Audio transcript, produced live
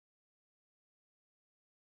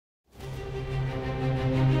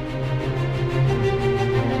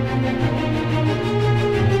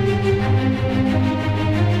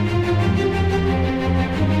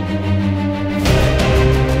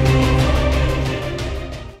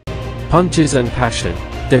Punches and passion,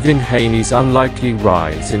 Devin Haney'S unlikely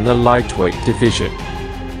rise in the lightweight division.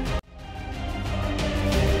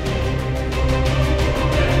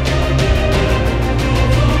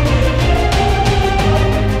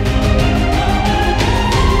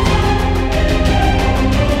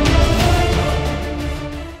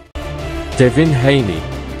 Devin Haney,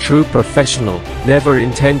 true professional, never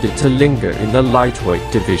intended to linger in the lightweight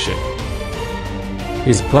division.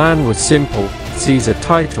 His plan was simple: seize a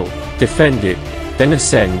title, defend it, then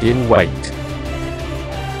ascend in weight.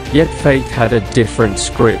 Yet fate had a different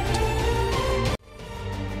script.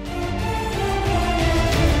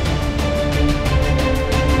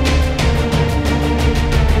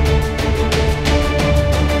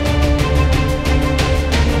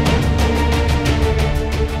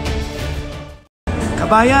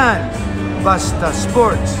 Kabayan, Basta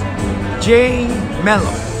Sports, J.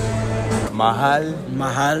 Melo. Mahal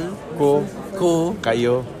ko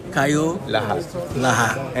kayo lahat.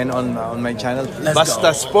 And on my channel,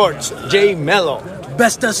 Basta Sports, J. Melo.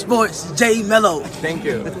 Basta Sports, J. Melo. Thank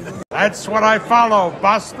you. That's what I follow,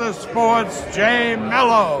 Basta Sports, J.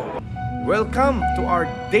 Melo. Welcome to our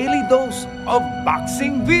daily dose of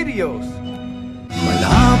boxing videos.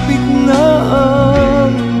 Malapit na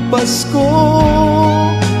ang Pasko,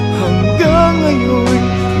 hanggang ngayon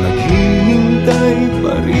naghihintay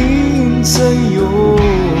pa rin sa'yo.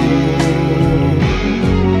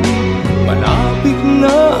 Malapit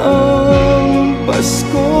na ang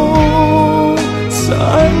Pasko,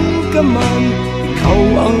 saan ka man, ikaw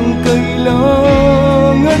ang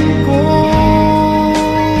kailangan ko.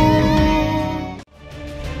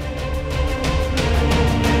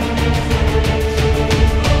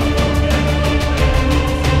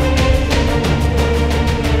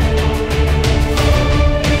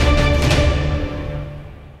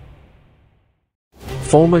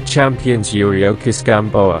 Former champions Yuriokis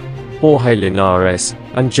Gamboa, Jorge Linares,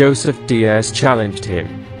 and Joseph Diaz challenged him.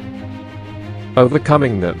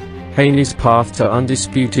 Overcoming them, Haney'S path to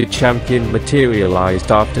undisputed champion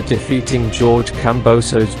materialized after defeating George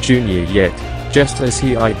Kambosos Jr. Yet, just as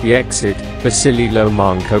he eyed the exit, Vasiliy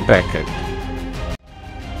Lomachenko beckoned.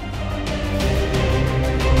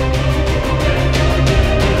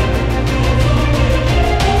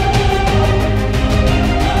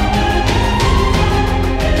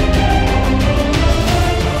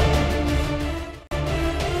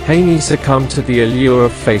 Haney succumbed to the allure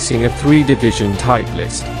of facing a three-division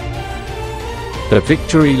titlist. The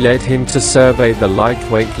victory led him to survey the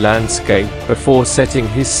lightweight landscape before setting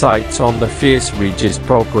his sights on the fierce Regis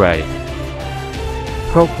Prograis.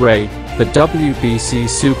 Prograis, the WBC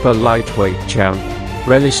super lightweight champ,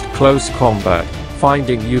 relished close combat,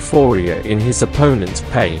 finding euphoria in his opponent's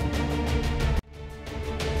pain.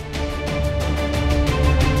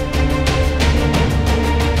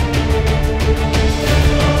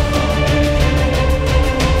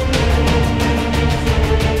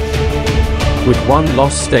 With one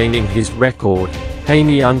loss staining his record,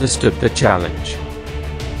 Haney understood the challenge.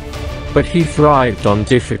 But he thrived on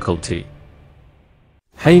difficulty.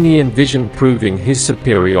 Haney envisioned proving his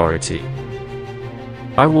superiority.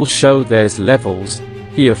 "I will show there's levels,"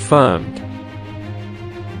 he affirmed.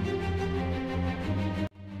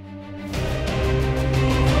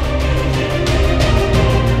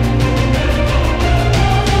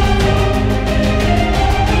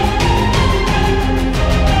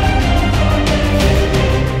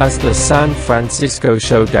 As the San Francisco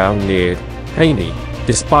showdown neared, Haney,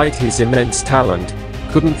 despite his immense talent,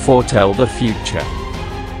 couldn't foretell the future.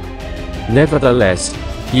 Nevertheless,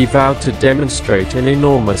 he vowed to demonstrate an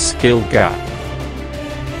enormous skill gap.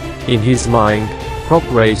 In his mind,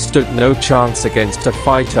 Prograis stood no chance against a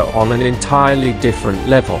fighter on an entirely different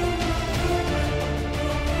level.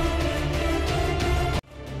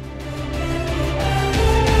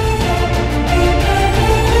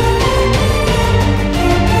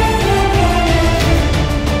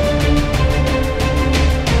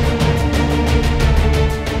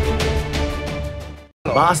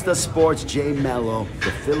 Basta Sports, J. Melo,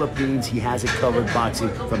 the Philippines, he has it covered boxing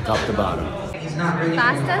from top to bottom.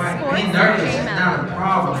 Basta Sports, J. Melo.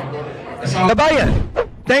 Kabayan,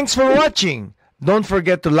 thanks for watching. Don't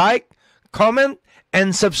forget to like, comment,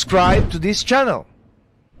 and subscribe to this channel.